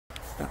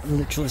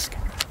Literally.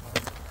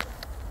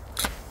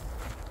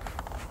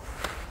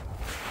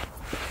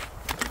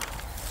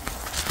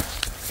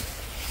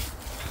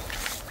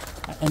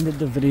 I ended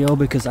the video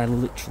because I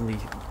literally,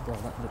 bro,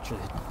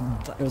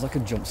 it was like a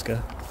jump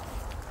scare.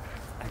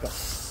 I got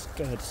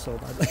scared so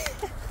badly.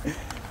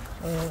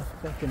 Oh,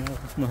 fucking hell,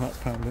 my heart's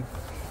pounding.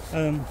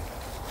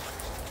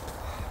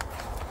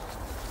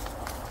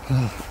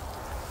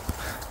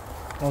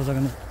 What was I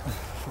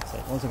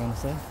gonna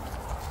say?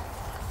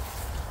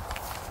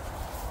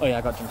 Oh yeah,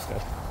 I got jump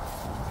scared.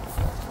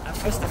 At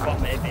first I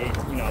thought maybe,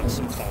 you know,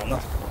 some farmer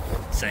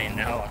saying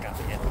no, I can't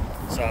be here.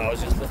 So I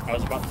was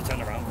about to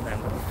turn around and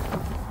then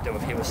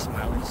he was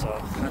smiling, so I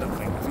think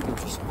it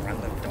was just some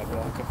random dog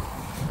walker.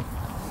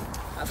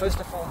 At first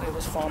I thought it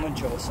was Farmer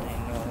Joe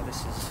saying no,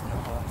 this is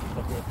not a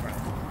public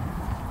ground.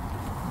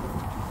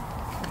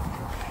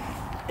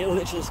 It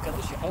literally scared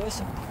the shit. Oh, it's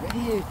a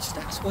bridge,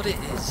 that's what it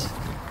is.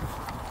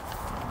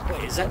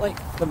 Wait, is that like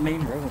the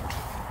main road?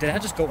 Did I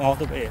just go all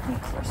the way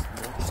and cross the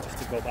road just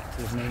to go back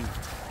to the main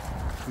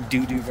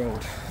doo-doo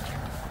road?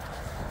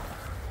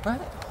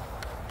 Right.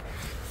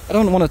 I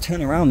don't want to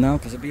turn around now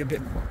because it'd be a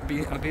bit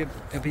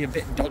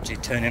dodgy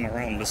turning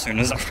around as soon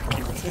as I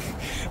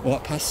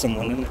walk past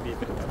someone, and it'd be a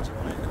bit dodgy,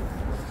 wouldn't it?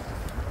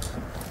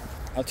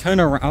 I'll turn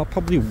around. I'll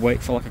probably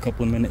wait for like a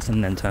couple of minutes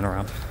and then turn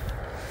around,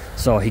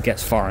 so he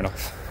gets far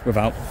enough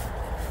without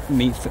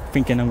me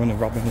thinking I'm going to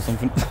rob him or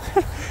something.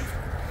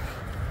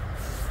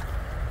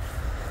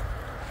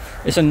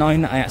 It's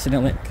annoying that I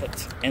accidentally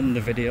clicked end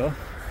the video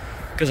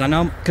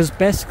because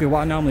basically what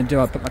I normally do,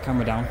 I put my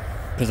camera down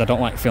because I don't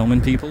like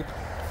filming people.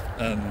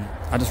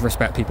 I just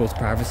respect people's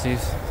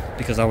privacies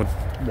because I would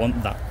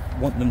want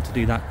them to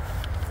do that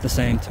the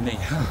same to me.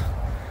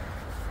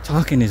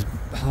 Talking is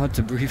hard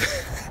to breathe.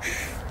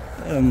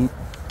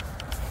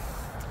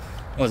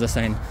 What was I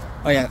saying?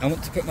 Oh yeah, I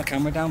went to put my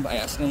camera down, but I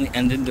accidentally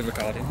ended the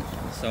recording.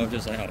 So I was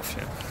just like, oh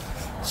shit.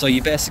 So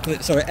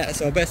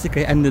I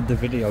basically ended the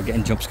video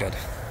getting jump scared.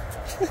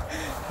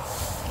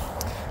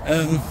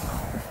 I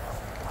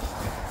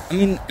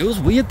mean, it was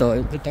weird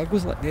though. The dog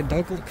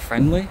looked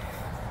friendly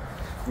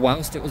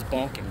whilst it was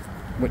barking,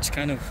 which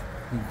kind of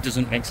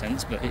doesn't make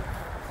sense, but I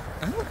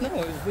don't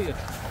know, it was weird.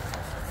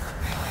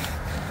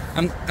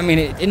 I mean,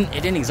 it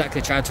didn't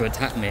exactly try to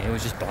attack me, it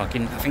was just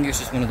barking. I think it was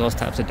just one of those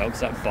types of dogs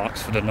that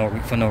barks for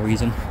no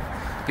reason,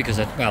 because,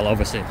 well,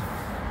 obviously,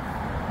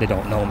 they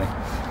don't know me.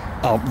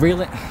 Oh,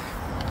 really?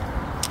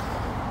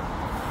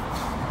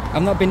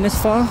 I've not been this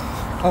far?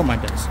 Oh my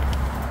days.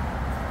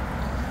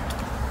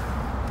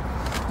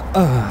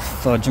 Oh,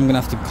 fudge, I'm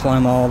gonna have to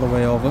climb all the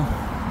way over.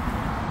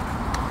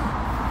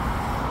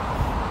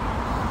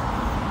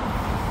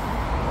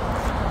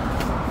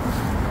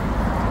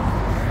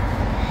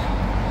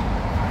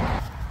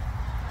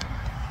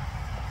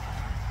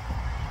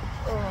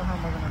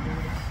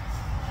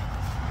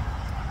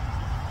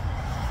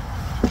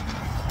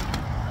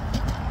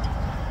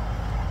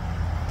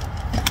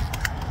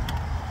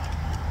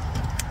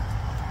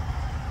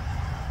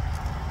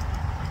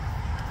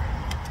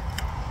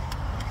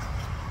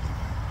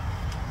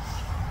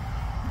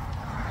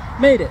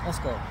 Made it, let's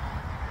go.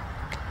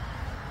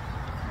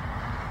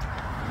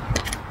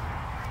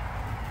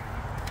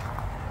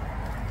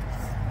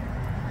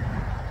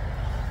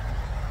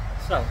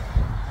 So,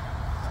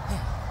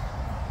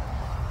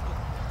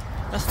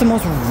 that's the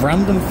most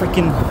random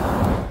freaking.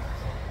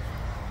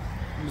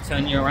 Let me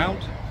turn you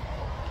around.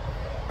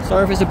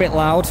 Sorry if it's a bit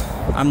loud.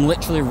 I'm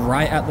literally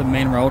right at the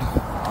main road.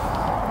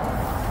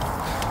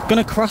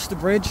 Gonna cross the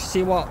bridge,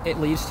 see what it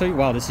leads to.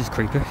 Wow, this is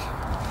creepy.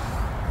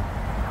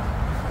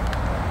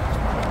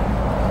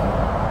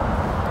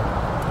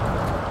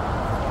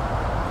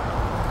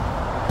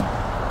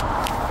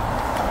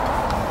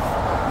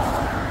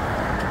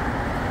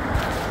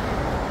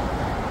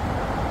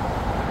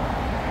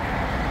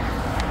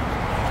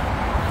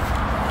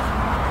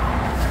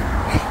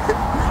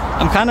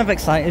 I'm kind of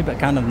excited, but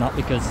kind of not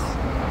because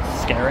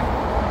it's scary.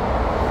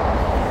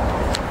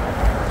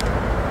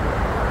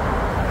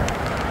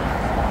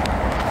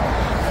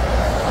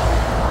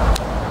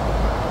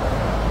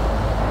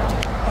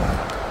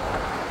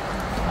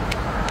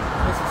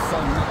 This is so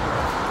nuts.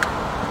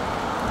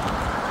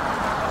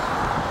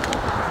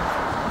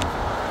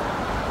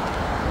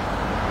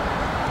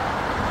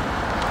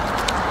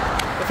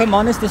 If I'm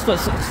honest, this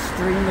looks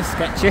extremely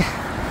sketchy.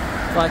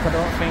 Like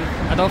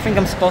I don't think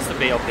I'm supposed to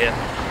be up here.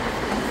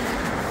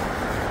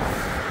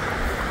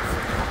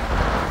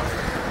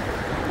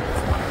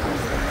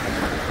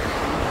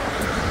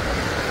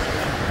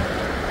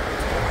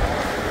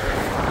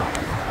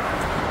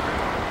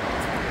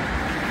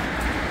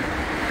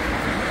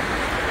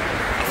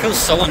 I feel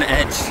so on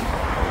edge.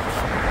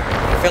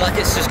 I feel like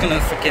it's just gonna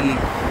freaking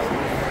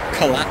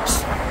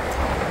collapse.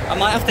 I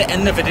might have to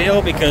end the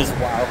video because,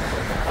 wow,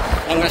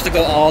 I'm gonna have to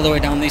go all the way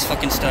down these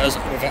fucking stairs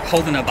without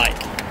holding a bike.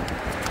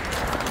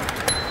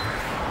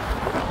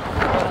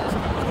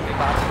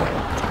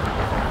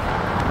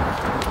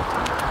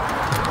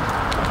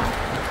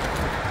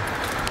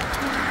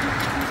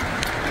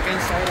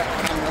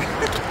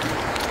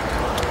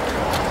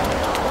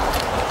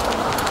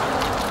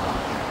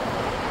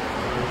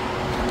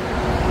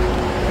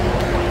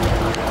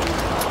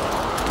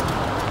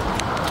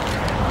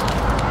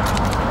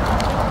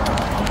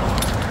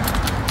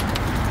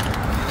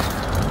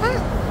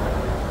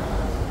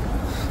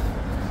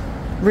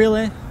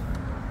 Really?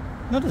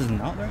 No, there's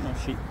not. There ain't no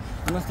sheep.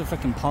 I'm gonna have to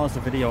freaking pause the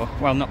video.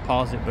 Well, not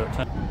pause it,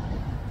 but.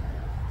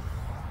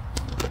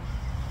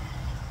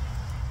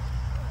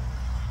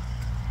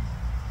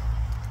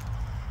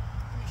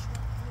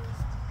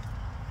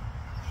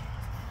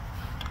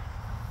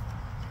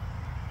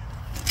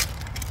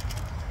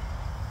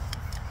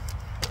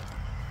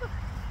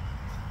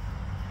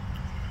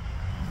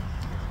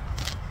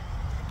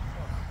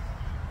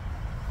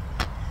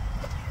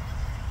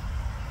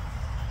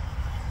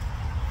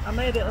 I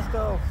made it, let's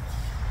go.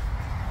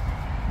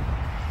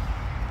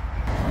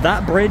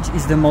 That bridge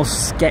is the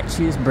most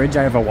sketchiest bridge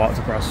I ever walked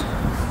across.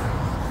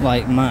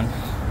 Like, man.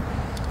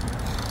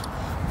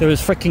 There was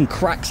freaking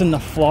cracks in the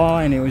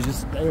floor and it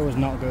was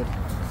not good.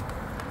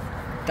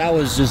 That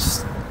was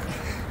just...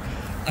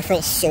 I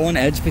felt so on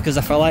edge because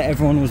I felt like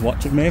everyone was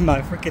watching me.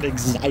 My freaking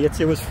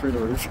anxiety was through the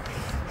roof.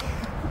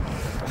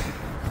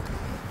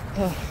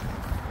 Oh.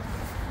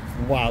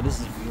 Wow, this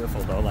is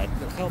beautiful though. Like,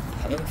 look how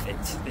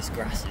perfect this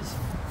grass is.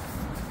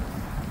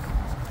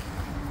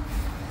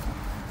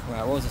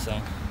 Right, what was I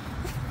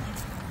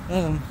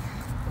saying?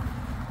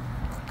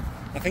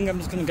 I think I'm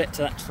just going to get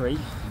to that tree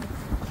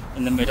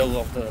in the middle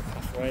of the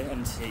pathway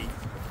and see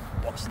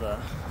what's there.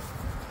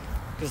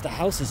 Because the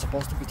house is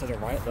supposed to be to the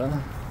right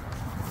there.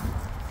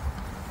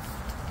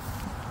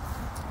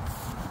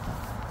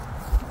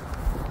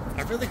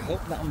 I really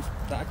hope that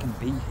I can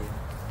be here.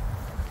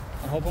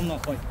 I hope I'm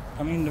not like...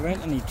 I mean, there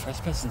ain't any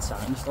trespassing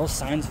signs. Those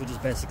signs were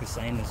just basically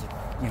saying there's,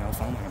 you know,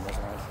 farm animals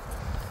around.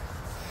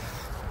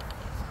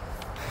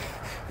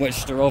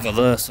 Which they're over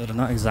there, so they're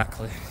not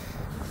exactly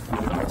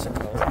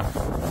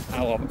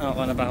out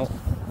and about.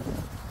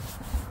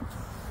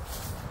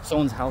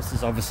 Someone's house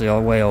is obviously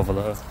all way over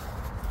there,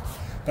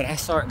 but I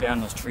saw it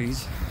behind those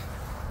trees.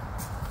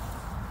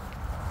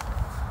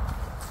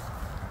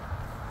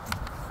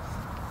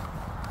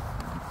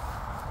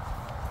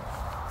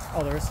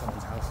 Oh, there is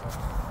someone's house there.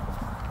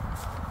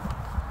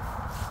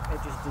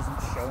 It just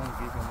doesn't show on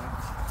Google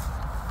Maps.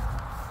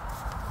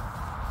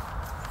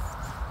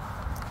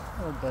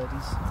 Oh,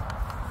 birdies.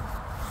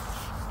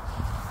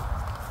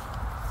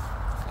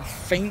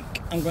 I think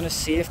I'm going to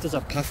see if there's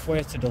a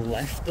pathway to the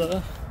left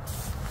there,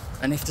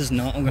 and if there's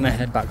not, I'm going to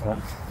head back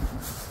home.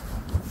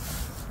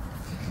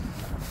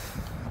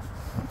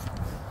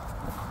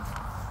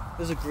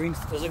 There's a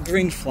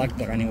green flag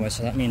there anyway,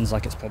 so that means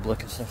like it's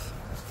public and stuff,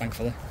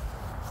 thankfully.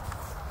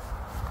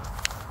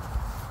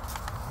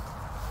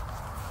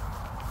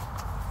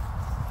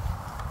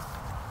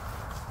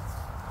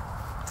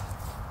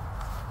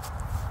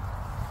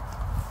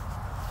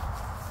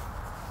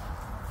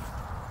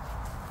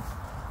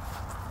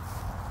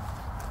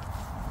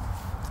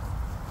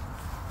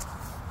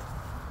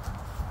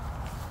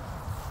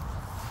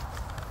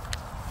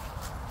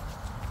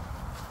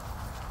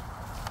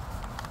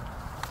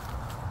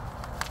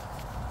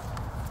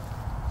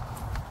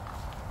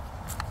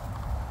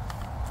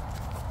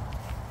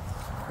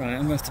 Right,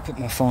 I'm going to have to put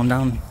my phone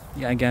down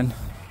yet again.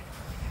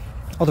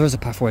 Oh, there is a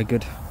pathway,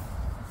 good.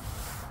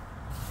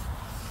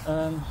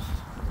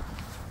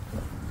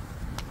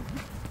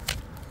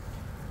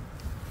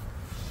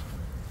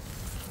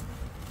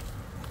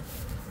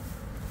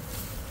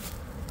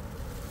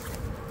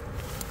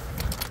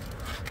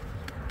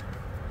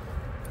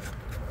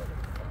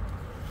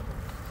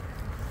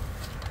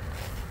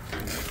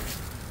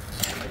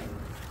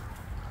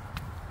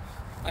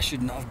 I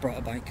should not have brought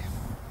a bike.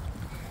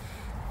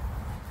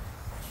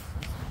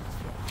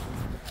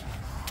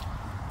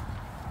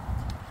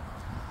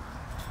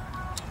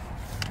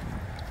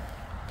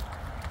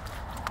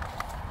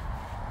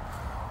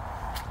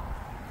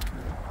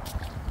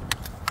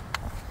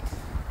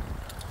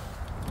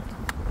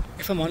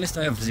 If I'm honest,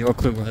 I have zero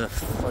clue where the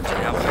fudge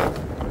I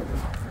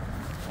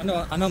am.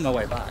 I know my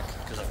way back,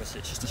 because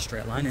obviously it's just a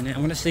straight line in it. I'm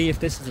going to see if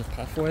this is a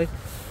pathway,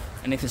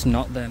 and if it's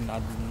not, then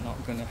I'm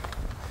not going to...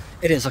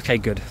 It is, okay,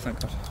 good, thank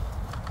God.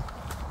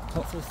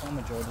 Hopefully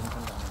Farmer Joe doesn't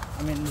come down here.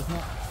 I mean,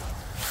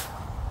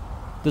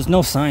 there's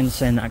no signs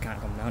saying that I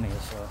can't come down here,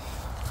 so...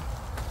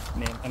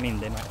 I mean,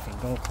 they might think,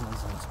 oh, common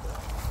sense,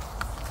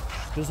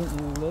 but...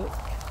 Doesn't look...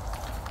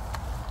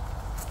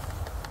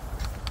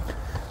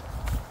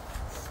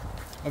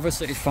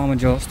 Obviously, if Farmer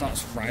Joe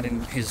starts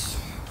riding his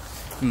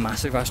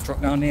massive ass truck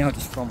down here, I'll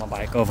just throw my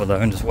bike over there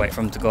and just wait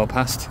for him to go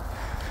past.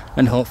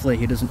 And hopefully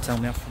he doesn't tell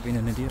me off for being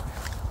an idiot.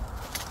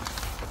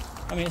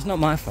 I mean, it's not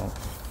my fault.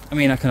 I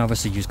mean, I can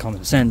obviously use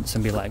common sense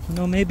and be like,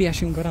 no, maybe I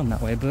shouldn't go down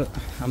that way, but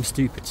I'm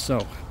stupid,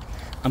 so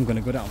I'm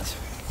gonna go down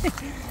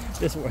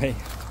this way.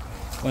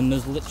 When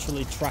there's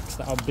literally tracks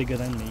that are bigger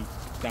than me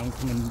going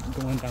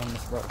down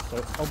this road. So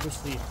it's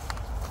obviously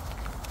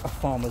a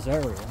farmer's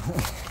area.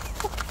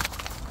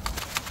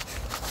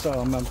 So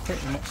I'm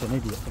pretty much an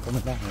idiot for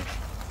coming down here.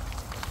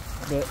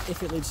 But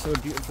if it leads to a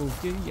beautiful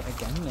view yet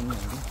again, then maybe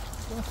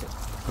it's worth it.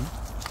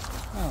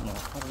 I don't know.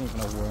 I don't even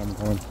know where I'm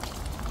going.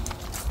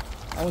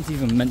 I wasn't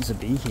even meant to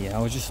be here. I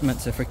was just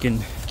meant to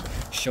freaking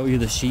show you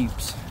the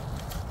sheeps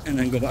and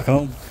then go back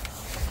home.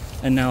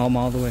 And now I'm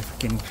all the way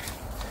freaking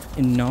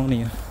in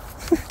Narnia.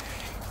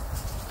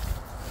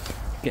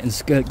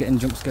 getting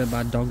jump scared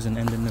by dogs and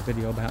ending the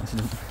video by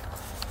accident.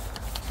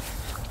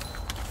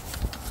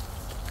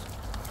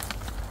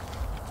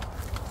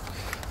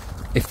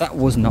 If that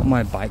was not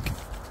my bike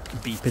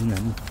beeping,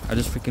 then I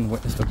just freaking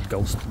witnessed a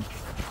ghost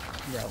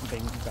route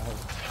being devoured.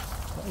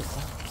 What is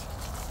that?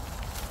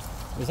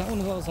 Was that one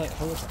of those like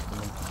helicopter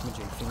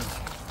magic things?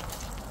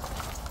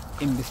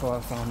 In before I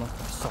found like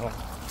I saw a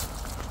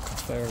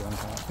fairy on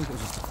time. I think it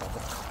was just a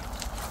feather.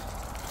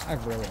 I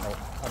really hope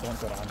I don't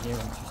go down here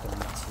and it's just a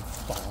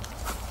massive ball.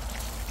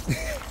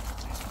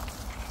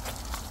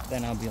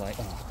 Then I'll be like,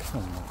 oh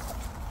come on.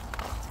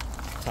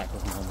 Type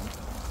of moment.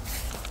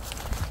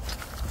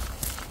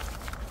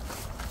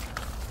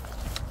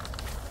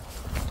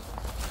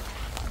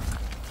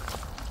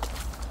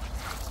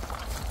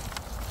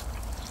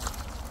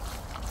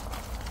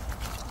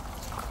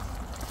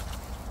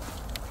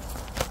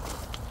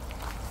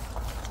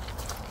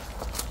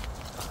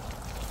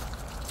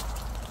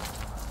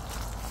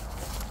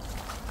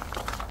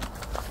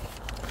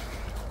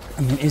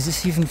 I mean, is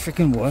this even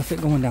freaking worth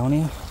it going down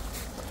here?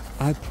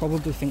 I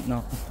probably think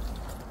not.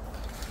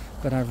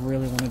 But I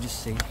really want to just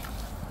see.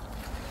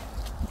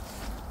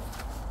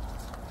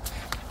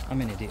 I'm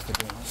an idiot for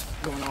doing this.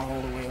 Going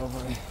all the way over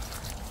here.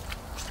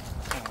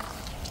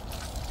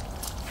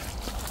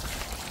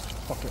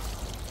 Fuck it.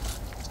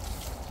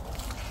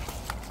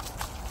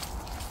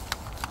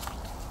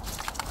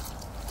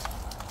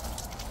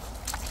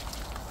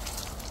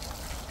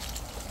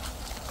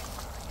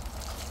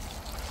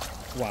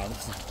 Wow,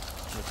 this is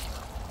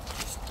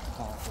just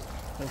awful.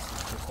 This is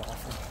just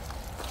awful.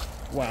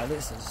 Wow,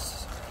 this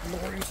is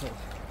brutal.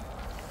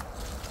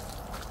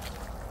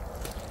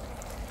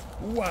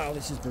 Wow,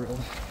 this is brutal.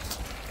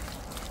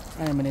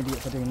 I am an idiot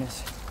for doing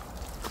this.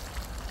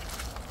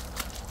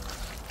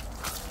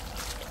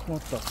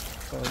 What the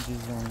fudge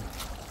is on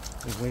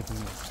the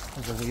waving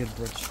of the weird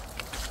bridge?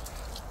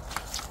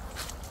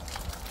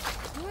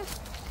 What?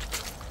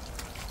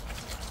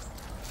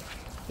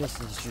 This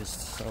is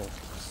just so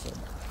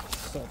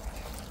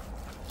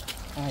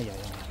ay.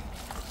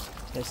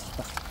 This is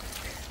bad.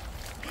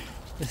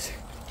 This.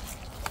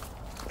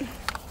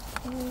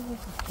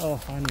 Oh,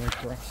 finally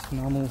grass,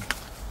 normal,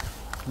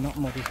 not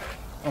muddy.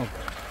 Oh god.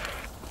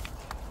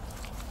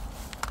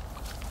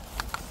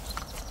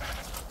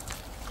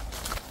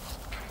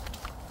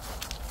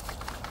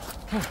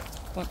 Oh,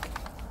 fuck.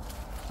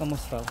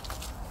 Almost fell.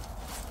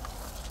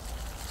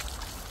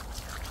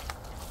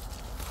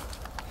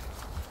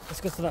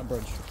 Let's go to that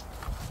bridge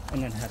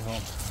and then head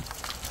home.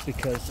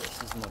 Because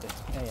this is muddy.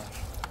 Yeah.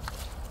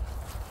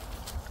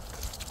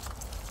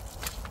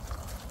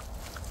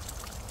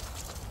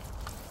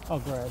 Oh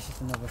great, it's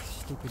just another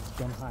stupid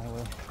dumb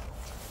highway.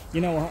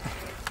 You know what?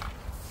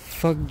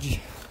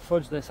 Fudge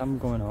this, I'm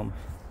going home.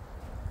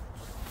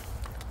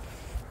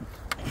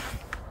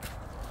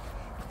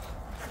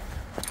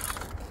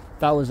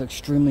 That was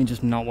extremely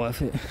just not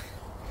worth it.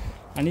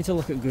 I need to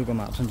look at Google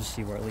Maps and just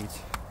see where it leads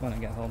when I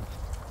get home.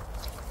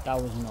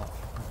 That was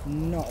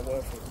not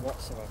worth it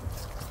whatsoever.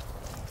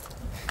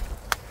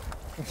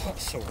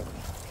 Whatsoever.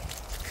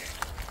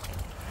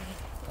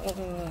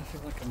 I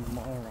feel like a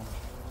moron.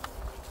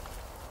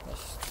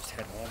 Let's just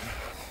head home.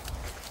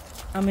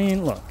 I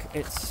mean, look,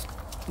 it's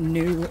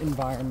new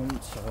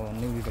environment, so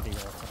new video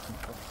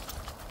technically.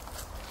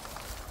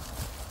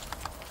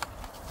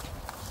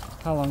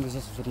 How long has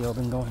this video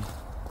been going?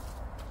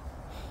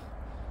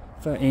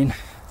 13.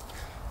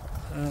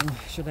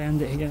 Should I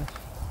end it here?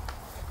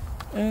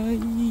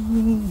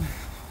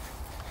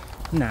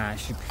 Nah, it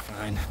should be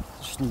fine.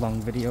 It's just a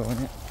long video in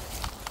it.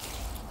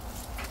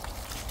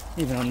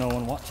 Even though no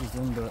one watches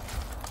them, but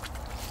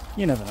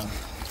you never know.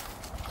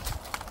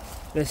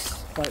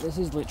 This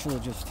is literally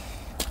just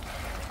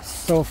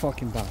so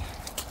fucking bad.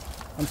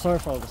 I'm sorry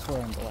for all the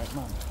swearing, but like,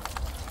 man,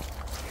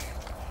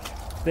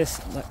 I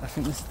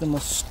think this is the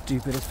most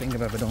stupidest thing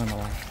I've ever done in my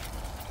life.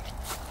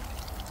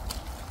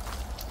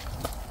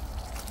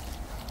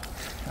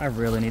 I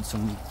really need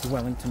some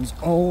Wellingtons.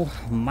 Oh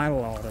my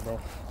lord, bro.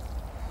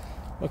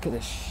 Look at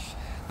this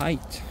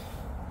height.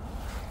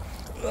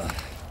 Ugh.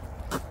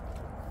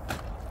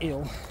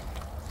 Ew.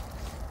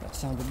 That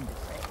sounded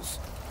gross.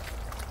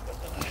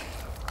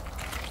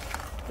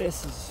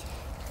 This is...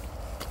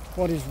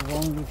 What is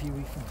wrong with you,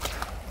 Ethan?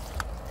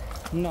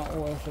 Not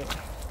worth it.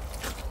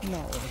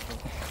 Not worth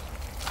it.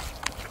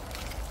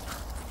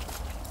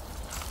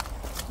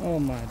 Oh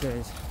my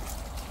days.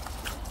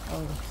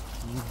 Oh,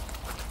 you.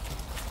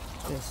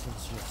 This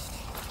is just...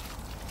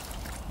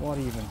 What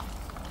even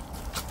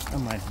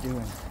am I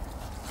doing?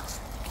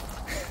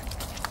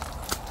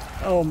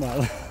 Oh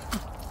my...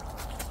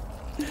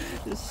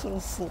 It's so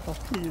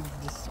sloppy and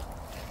just...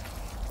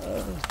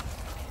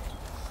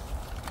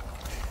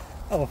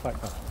 Oh,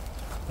 thank God.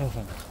 Oh,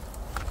 thank God.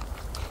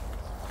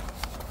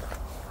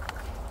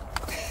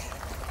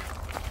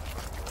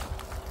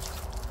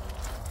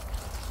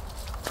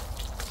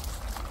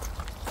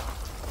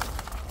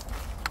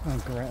 Oh,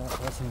 great, that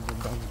blessing of the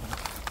dog again.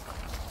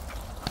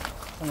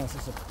 Unless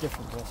it's a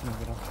different blessing of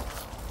the dog.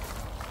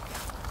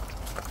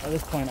 At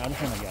this point, I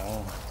just want to get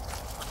home.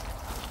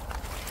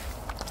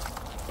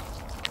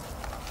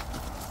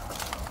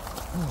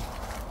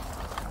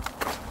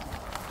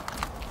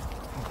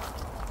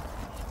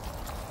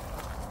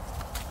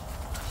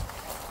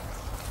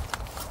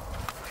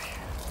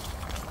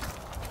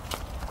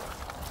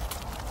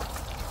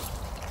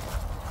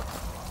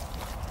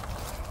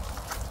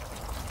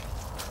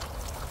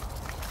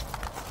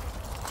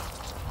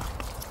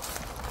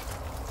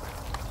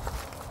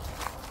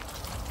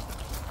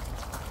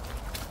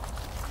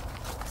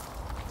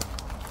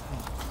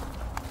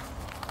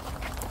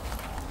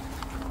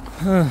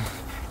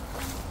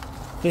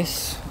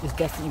 This is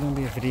definitely going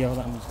to be a video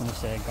that I'm just going to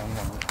say gone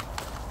wrong.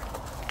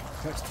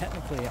 Because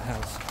technically it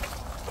has.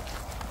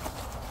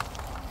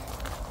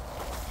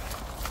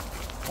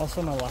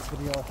 Also, my last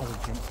video has a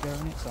jump scare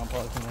in it, so I'm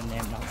probably going to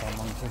name that gone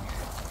wrong too.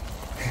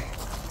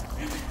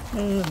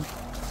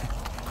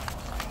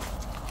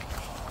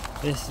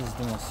 This is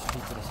the most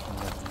stupidest thing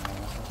I've ever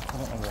done. I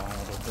don't know why I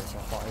did this. I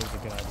thought it was a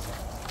good idea.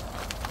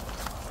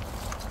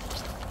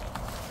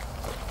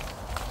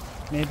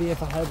 Maybe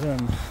if I had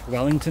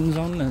Wellingtons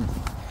on, then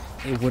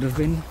it would have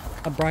been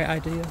a bright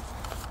idea.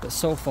 But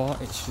so far,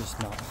 it's just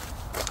not.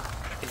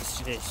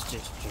 It's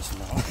just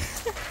not.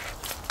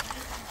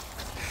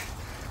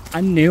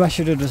 I knew I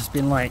should have just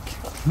been like,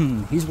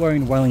 he's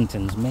wearing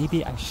Wellingtons.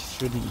 Maybe I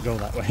shouldn't go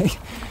that way.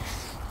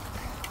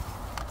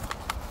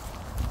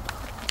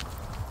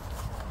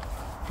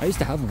 I used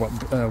to have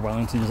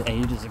Wellingtons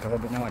ages ago,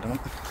 but now I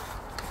don't.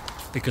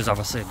 Because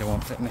obviously they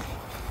won't fit me.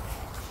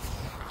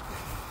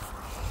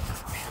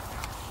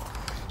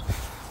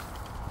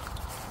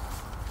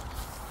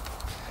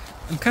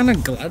 I'm kind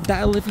of glad that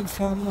I live in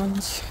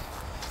farmlands,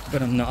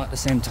 but I'm not at the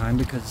same time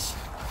because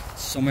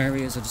some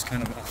areas are just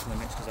kind of off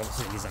limits because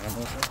obviously these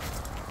animals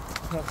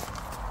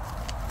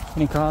are.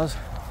 Any cars?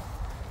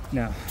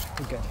 No,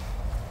 we're good.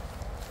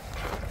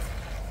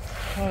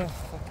 Oh,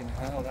 fucking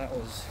hell, that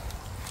was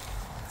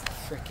a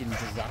freaking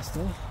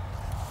disaster.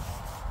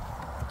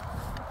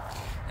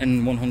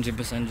 And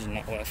 100% is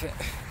not worth it.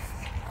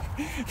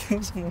 That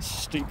was the most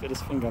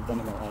stupidest thing I've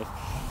done in my life.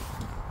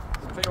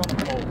 Put you on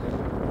the pole.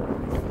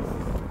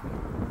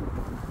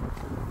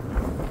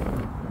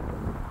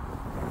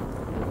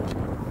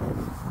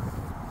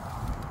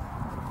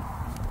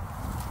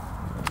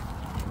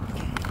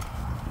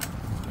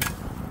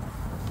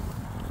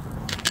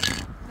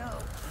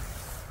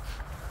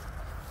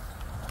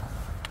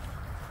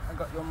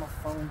 Got you on my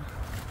phone.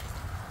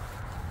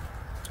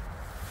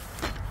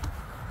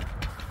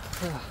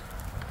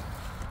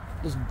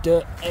 There's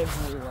dirt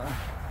everywhere.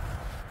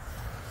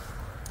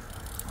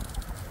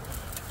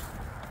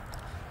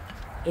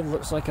 It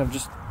looks like I've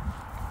just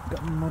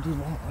got muddy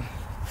water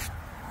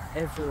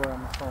everywhere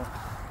on my phone.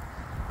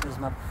 There's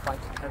my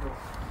bike pedal.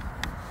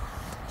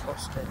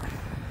 Touched it.